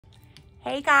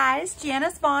Hey guys,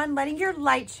 Janice Vaughn, letting your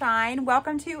light shine.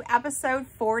 Welcome to episode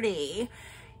 40.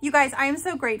 You guys, I am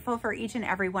so grateful for each and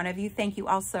every one of you. Thank you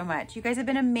all so much. You guys have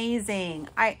been amazing.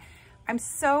 I'm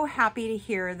so happy to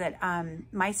hear that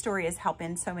my story is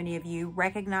helping so many of you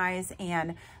recognize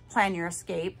and plan your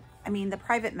escape. I mean, the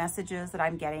private messages that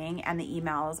I'm getting and the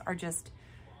emails are just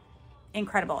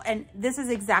incredible. And this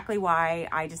is exactly why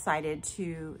I decided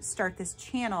to start this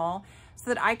channel,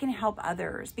 so that I can help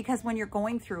others. Because when you're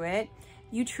going through it,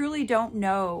 you truly don't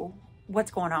know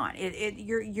what's going on.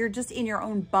 You're just in your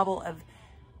own bubble of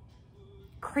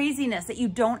craziness that you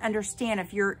don't understand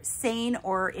if you're sane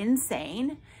or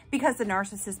insane, because the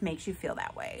narcissist makes you feel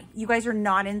that way. You guys are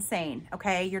not insane,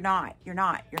 okay? You're not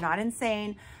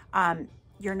insane.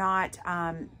 You're not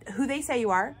who they say you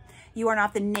are. You are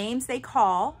not the names they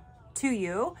call to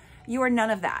you. You are none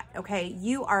of that, okay?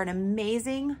 You are an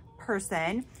amazing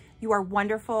person. You are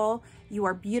wonderful. You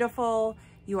are beautiful.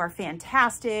 You are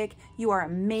fantastic. You are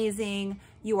amazing.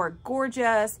 You are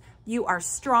gorgeous. You are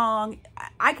strong.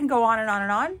 I can go on and on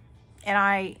and on. And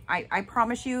I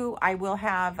promise you, I will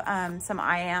have some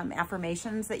I am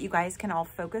affirmations that you guys can all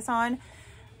focus on.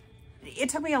 It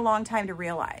took me a long time to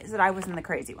realize that I wasn't the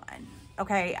crazy one.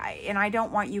 Okay. And I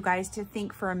don't want you guys to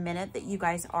think for a minute that you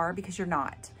guys are, because you're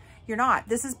not. You're not.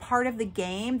 This is part of the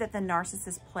game that the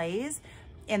narcissist plays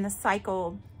in the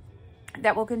cycle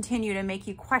that will continue to make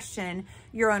you question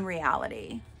your own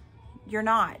reality. You're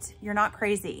not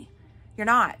crazy. You're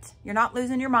not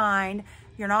losing your mind.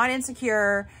 You're not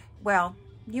insecure. Well,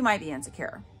 you might be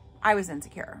insecure. I was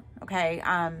insecure, okay?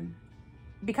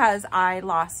 Because I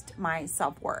lost my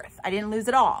self-worth. I didn't lose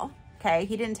it all, okay?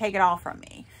 He didn't take it all from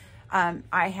me.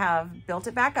 I have built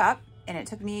it back up, and it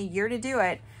took me a year to do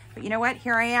it. But you know what?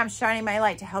 Here I am shining my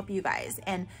light to help you guys.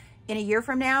 And in a year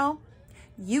from now,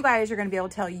 you guys are going to be able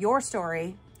to tell your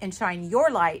story and shine your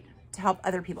light to help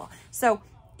other people. So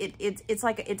it's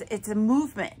like it's a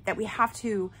movement that we have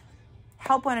to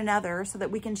help one another so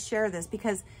that we can share this,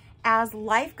 because as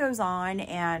life goes on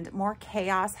and more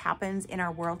chaos happens in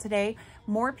our world today,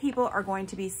 more people are going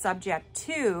to be subject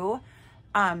to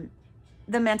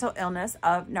the mental illness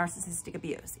of narcissistic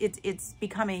abuse. It's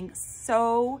becoming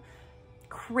so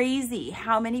crazy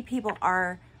how many people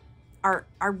are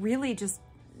really just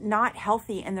not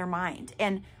healthy in their mind,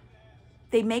 and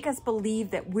they make us believe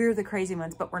that we're the crazy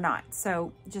ones, but we're not.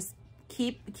 So just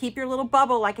keep your little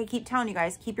bubble, like I keep telling you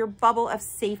guys, keep your bubble of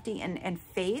safety and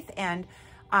faith, and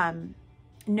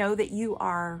know that you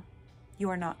are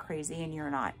not crazy, and you're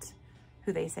not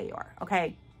who they say you are.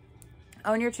 Okay,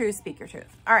 own your truth, speak your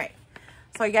truth. All right,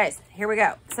 so you guys, here we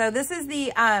go. So this is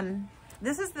the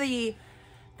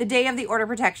day of the order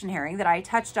protection hearing that I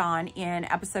touched on in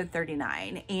episode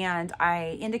 39. And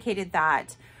I indicated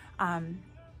that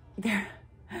there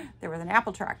was an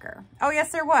Apple tracker. Oh,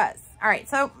 yes, there was. All right.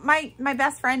 So my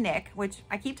best friend, Nick, which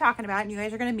I keep talking about, and you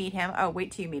guys are going to meet him. Oh,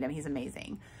 wait till you meet him. He's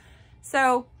amazing.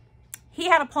 So he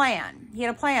had a plan. He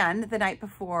had a plan the night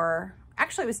before.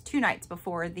 Actually, it was 2 nights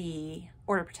before the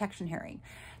order protection hearing.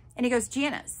 And he goes,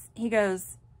 Janice, he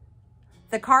goes,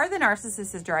 the car the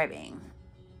narcissist is driving,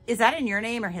 is that in your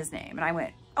name or his name? And I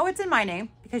went, oh, it's in my name,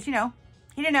 because, you know,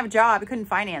 he didn't have a job. He couldn't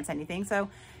finance anything. So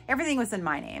everything was in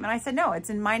my name. And I said, no, it's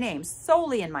in my name,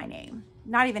 solely in my name,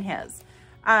 not even his,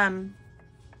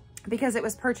 because it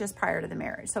was purchased prior to the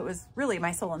marriage. So it was really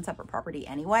my sole and separate property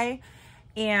anyway.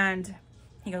 And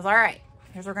he goes, all right,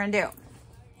 here's what we're going to do.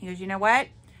 He goes, you know what?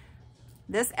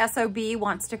 This SOB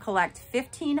wants to collect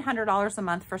 $1,500 a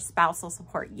month for spousal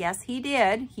support. Yes, he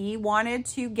did. He wanted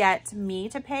to get me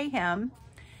to pay him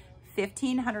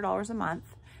 $1,500 a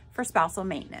month for spousal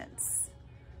maintenance.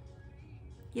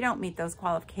 You don't meet those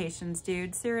qualifications,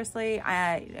 dude. Seriously,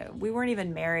 we weren't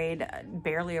even married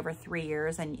barely over 3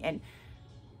 years, and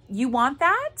you want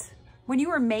that when you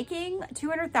were making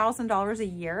 $200,000 a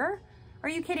year? Are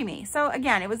you kidding me? So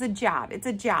again, it was a job. It's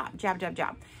a job.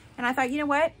 And I thought, you know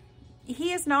what?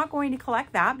 He is not going to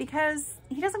collect that because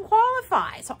he doesn't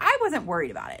qualify. So I wasn't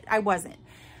worried about it. I wasn't.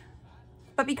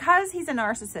 But because he's a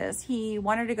narcissist, he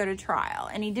wanted to go to trial,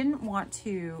 and he didn't want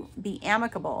to be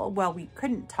amicable. Well, we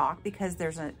couldn't talk because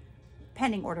there's a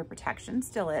pending order of protection,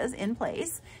 still is in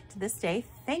place to this day,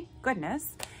 thank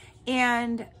goodness.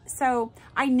 And so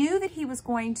I knew that he was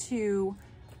going to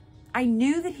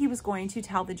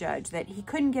tell the judge that he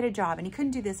couldn't get a job, and he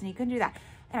couldn't do this, and he couldn't do that.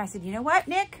 And I said, you know what,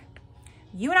 Nick?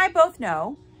 You and I both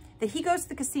know that he goes to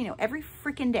the casino every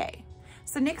freaking day.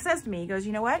 So Nick says to me, he goes,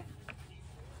 you know what?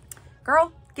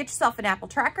 Girl, get yourself an Apple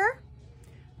tracker.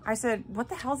 I said, what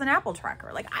the hell's an Apple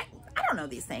tracker? Like, I don't know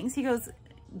these things. He goes,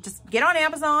 just get on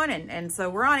Amazon. And so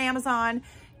we're on Amazon,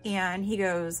 and he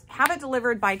goes, have it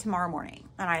delivered by tomorrow morning.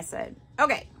 And I said,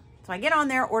 okay. So So I get on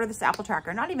there, order this Apple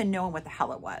tracker, not even knowing what the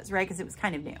hell it was, right? Because it was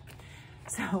kind of new.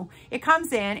 So it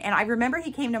comes in, and I remember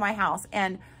he came to my house,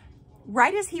 and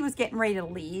right as he was getting ready to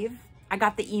leave, I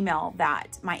got the email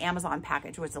that my Amazon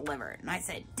package was delivered. And I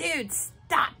said, dude,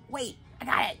 stop, wait,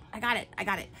 I got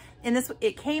it. And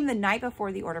it came the night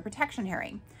before the order protection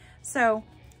hearing. So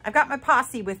I've got my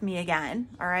posse with me again,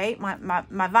 all right, my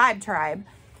vibe tribe.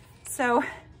 So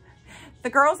the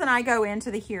girls and I go into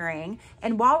the hearing,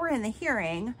 and while we're in the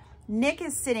hearing, Nick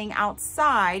is sitting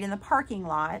outside in the parking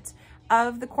lot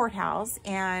of the courthouse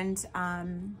and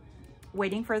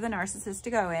waiting for the narcissist to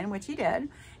go in, which he did.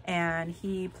 And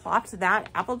he plopped that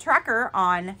Apple tracker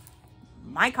on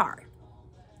my car,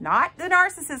 not the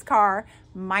narcissist car,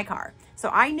 my car. So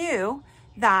I knew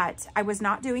that I was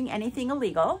not doing anything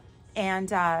illegal,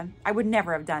 and I would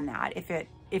never have done that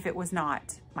if it was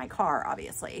not my car,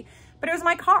 obviously. But it was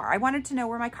my car. I wanted to know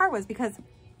where my car was, because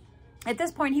at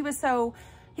this point he was so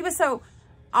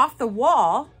off the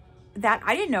wall that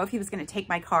I didn't know if he was going to take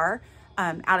my car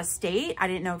out of state. I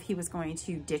didn't know if he was going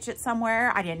to ditch it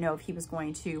somewhere. I didn't know if he was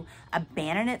going to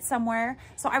abandon it somewhere.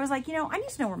 So I was like, you know, I need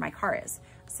to know where my car is.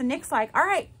 So Nick's like, all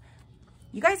right,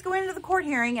 you guys go into the court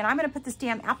hearing, and I'm going to put this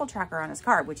damn Apple tracker on his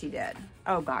car, which he did.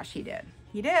 Oh gosh, he did.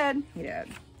 He did.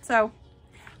 So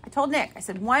I told Nick, I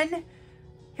said,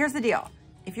 here's the deal.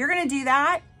 If you're going to do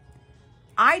that,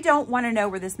 I don't want to know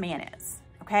where this man is.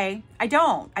 Okay. I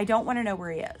don't want to know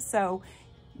where he is. So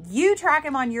you track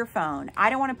him on your phone. I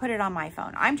don't want to put it on my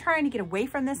phone. I'm trying to get away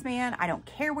from this man. I don't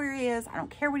care where he is. I don't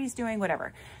care what he's doing,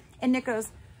 whatever. And Nick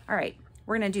goes, all right,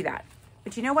 we're going to do that.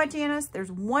 But you know what, Janice?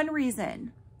 There's one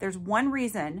reason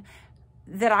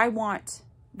that I want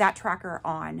that tracker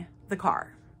on the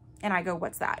car. And I go,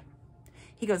 what's that?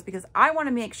 He goes, because I want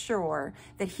to make sure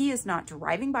that he is not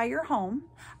driving by your home.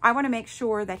 I want to make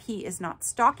sure that he is not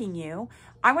stalking you.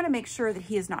 I want to make sure that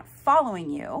he is not following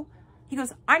you. He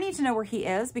goes, I need to know where he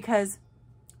is, because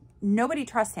nobody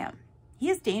trusts him.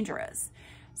 He is dangerous.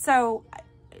 So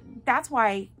that's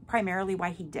primarily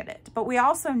why he did it. But we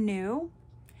also knew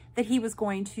that he was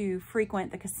going to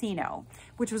frequent the casino,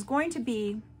 which was going to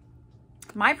be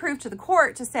my proof to the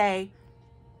court to say,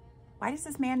 why does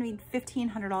this man need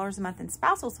 $1,500 a month in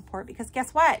spousal support? Because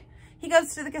guess what? He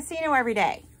goes to the casino every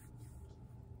day.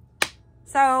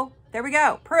 So there we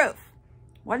go. Proof.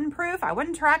 Wasn't proof. I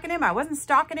wasn't tracking him. I wasn't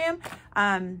stalking him.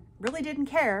 Really didn't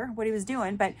care what he was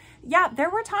doing. But yeah, there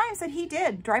were times that he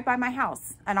did drive by my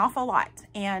house an awful lot.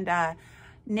 And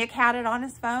Nick had it on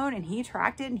his phone, and he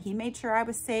tracked it, and he made sure I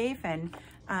was safe. And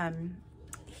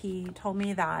he told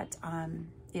me that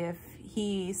if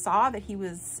he saw that he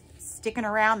was sticking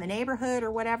around the neighborhood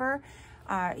or whatever,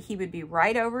 he would be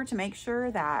right over to make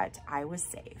sure that I was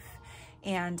safe.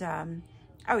 And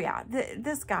oh yeah,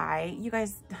 this guy, you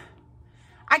guys,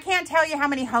 I can't tell you how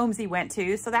many homes he went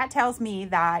to. So that tells me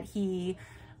that he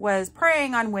was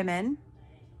preying on women.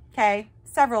 Okay.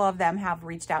 Several of them have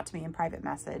reached out to me in private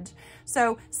message.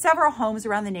 So several homes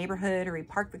around the neighborhood, or he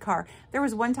parked the car. There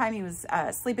was one time he was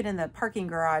sleeping in the parking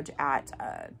garage at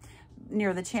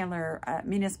near the Chandler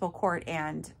Municipal Court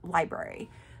and Library.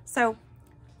 So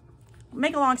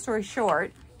make a long story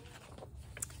short,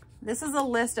 this is a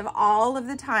list of all of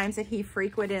the times that he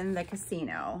frequented the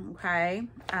casino. Okay.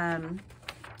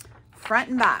 Front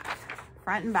and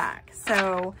back.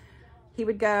 So he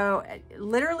would go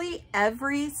literally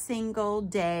every single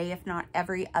day, if not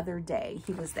every other day,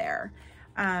 he was there.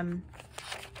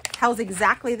 Tells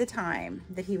exactly the time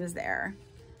that he was there.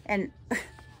 And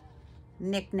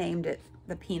nicknamed it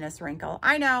the penis wrinkle.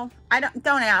 I know.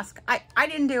 Don't ask. I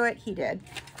didn't do it. He did.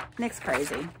 Nick's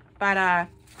crazy. But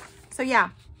so yeah.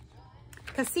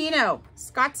 Casino,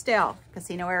 Scottsdale,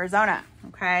 Casino, Arizona.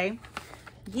 Okay.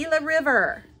 Gila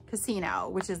River Casino,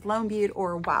 which is Lone Butte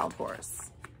or Wild Horse.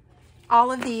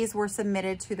 All of these were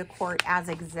submitted to the court as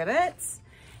exhibits.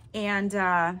 And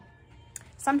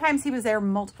sometimes he was there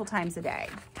multiple times a day.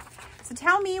 So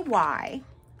tell me why.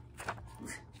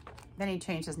 Then he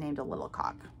changed his name to Little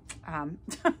Cock. I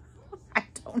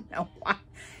don't know why.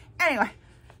 Anyway,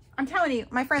 I'm telling you,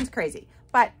 my friend's crazy.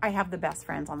 But I have the best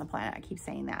friends on the planet. I keep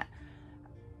saying that.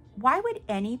 Why would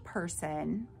any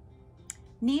person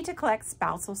need to collect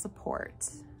spousal support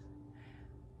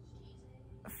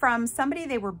from somebody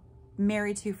they were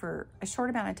married to for a short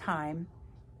amount of time,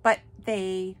 but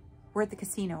they were at the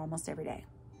casino almost every day?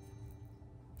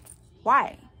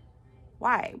 Why?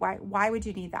 Why would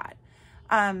you need that?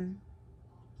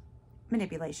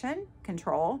 Manipulation,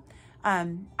 control.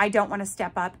 I don't want to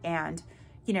step up and,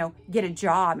 you know, get a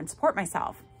job and support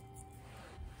myself.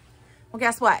 Well,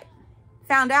 guess what?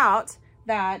 Found out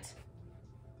that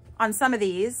on some of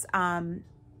these,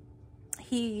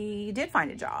 he did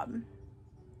find a job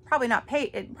probably not pay.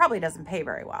 It probably doesn't pay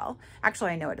very well.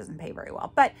 Actually, I know it doesn't pay very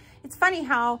well, but it's funny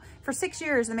how for 6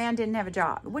 years, the man didn't have a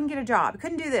job, wouldn't get a job,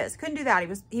 couldn't do this, couldn't do that.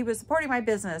 He was supporting my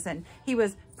business, and he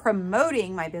was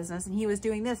promoting my business, and he was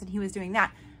doing this and he was doing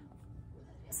that.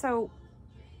 So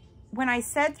when I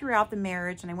said throughout the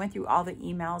marriage, and I went through all the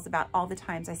emails about all the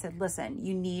times I said, listen,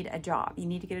 you need a job. You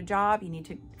need to get a job. You need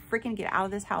to freaking get out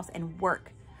of this house and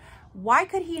work. Why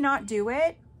could he not do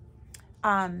it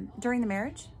during the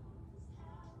marriage?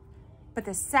 But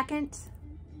the second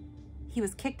he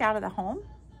was kicked out of the home,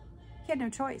 he had no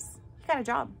choice. He got a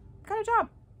job. Got a job.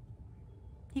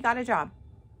 He got a job.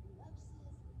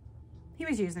 He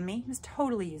was using me. He was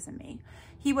totally using me.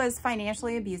 He was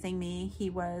financially abusing me. He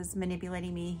was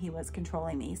manipulating me. He was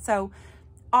controlling me. So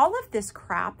all of this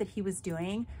crap that he was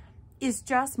doing is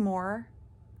just more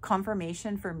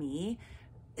confirmation for me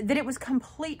that it was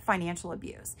complete financial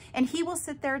abuse. And he will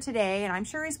sit there today, and I'm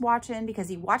sure he's watching because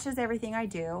he watches everything I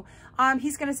do.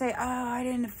 He's going to say, oh, I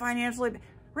didn't financially.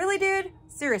 Really, dude?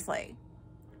 Seriously.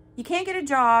 You can't get a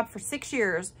job for 6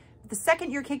 years. The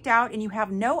second you're kicked out and you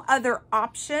have no other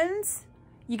options,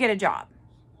 you get a job.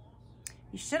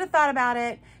 You should have thought about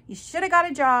it. You should have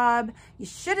got a job. You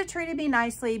should have treated me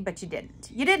nicely, but you didn't.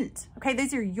 You didn't. Okay,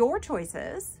 these are your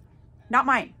choices, not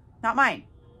mine. Not mine.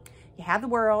 You had the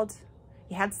world.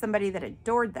 You had somebody that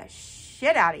adored the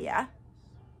shit out of you,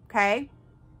 okay,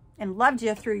 and loved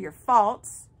you through your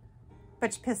faults,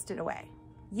 but you pissed it away.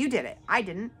 You did it. I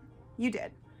didn't. You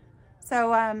did.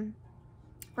 So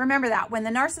remember that. When the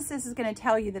narcissist is going to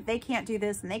tell you that they can't do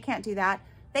this and they can't do that,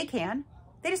 they can.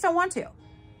 They just don't want to.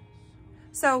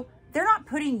 So they're not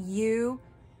putting you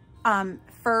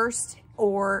first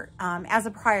or as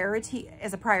a priority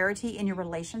in your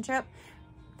relationship.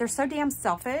 They're so damn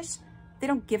selfish. They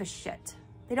don't give a shit.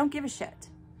 They don't give a shit.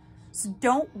 So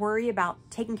don't worry about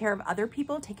taking care of other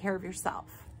people. Take care of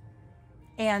yourself.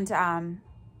 And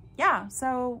yeah,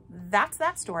 so that's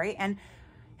that story. And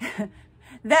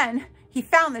then he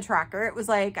found the tracker. It was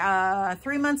like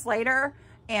 3 months later,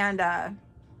 and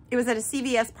it was at a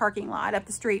CVS parking lot up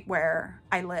the street where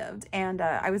I lived. And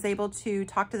I was able to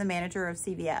talk to the manager of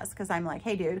CVS because I'm like,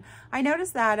 hey, dude, I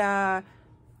noticed that,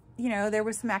 you know, there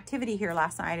was some activity here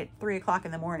last night at 3 o'clock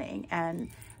in the morning. And,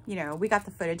 you know, we got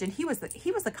the footage, and he was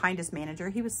the kindest manager.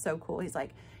 He was so cool. He's like,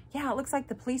 yeah, it looks like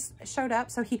the police showed up.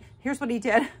 So here's what he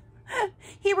did.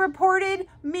 He reported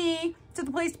me to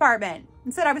the police department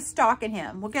and said I was stalking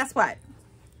him. Well, guess what?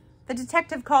 The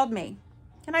detective called me,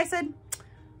 and I said,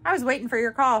 I was waiting for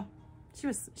your call. She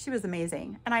was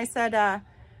amazing. And I said,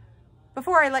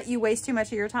 before I let you waste too much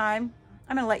of your time,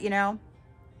 I'm going to let you know.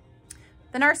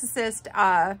 The narcissist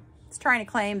is trying to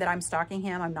claim that I'm stalking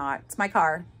him. I'm not. It's my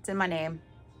car. It's in my name.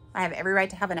 I have every right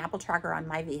to have an Apple tracker on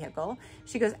my vehicle.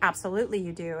 She goes, absolutely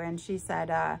you do. And she said,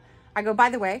 I go, by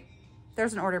the way,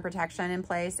 there's an order of protection in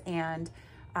place. And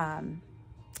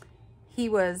he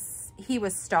was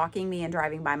stalking me and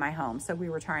driving by my home. So we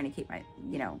were trying to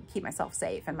keep myself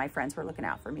safe. And my friends were looking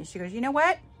out for me. She goes, you know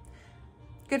what?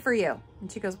 Good for you.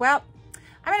 And she goes, well,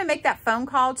 I'm going to make that phone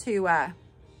call to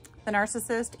the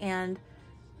narcissist, and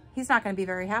he's not going to be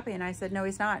very happy. And I said, no,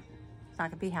 he's not. He's not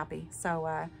going to be happy.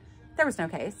 So there was no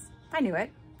case. I knew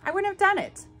it. I wouldn't have done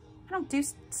it. I don't do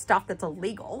stuff that's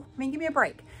illegal. I mean, give me a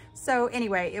break. So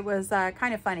anyway, it was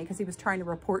kind of funny because he was trying to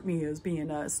report me as being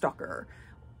a stalker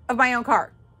of my own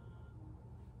car.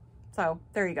 So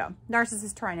there you go.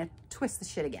 Narcissists trying to twist the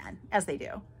shit again, as they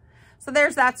do. So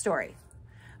there's that story.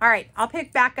 All right, I'll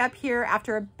pick back up here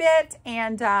after a bit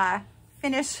and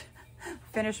finish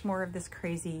more of this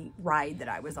crazy ride that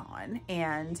I was on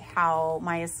and how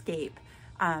my escape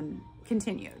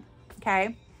continued.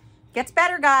 Okay, gets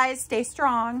better, guys. Stay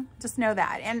strong. Just know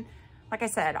that. And like I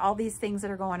said, all these things that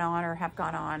are going on or have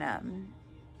gone on,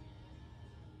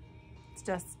 it's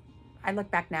just, I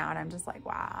look back now and I'm just like,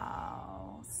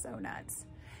 wow, so nuts.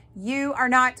 You are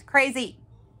not crazy.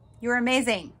 You're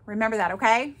amazing. Remember that,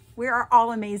 okay? We are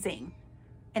all amazing.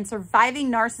 And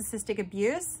surviving narcissistic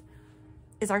abuse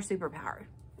is our superpower.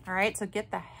 All right, so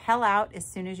get the hell out as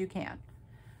soon as you can.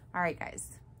 All right, guys.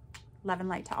 Love and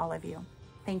light to all of you.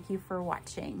 Thank you for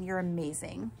watching. You're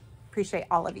amazing. Appreciate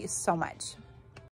all of you so much.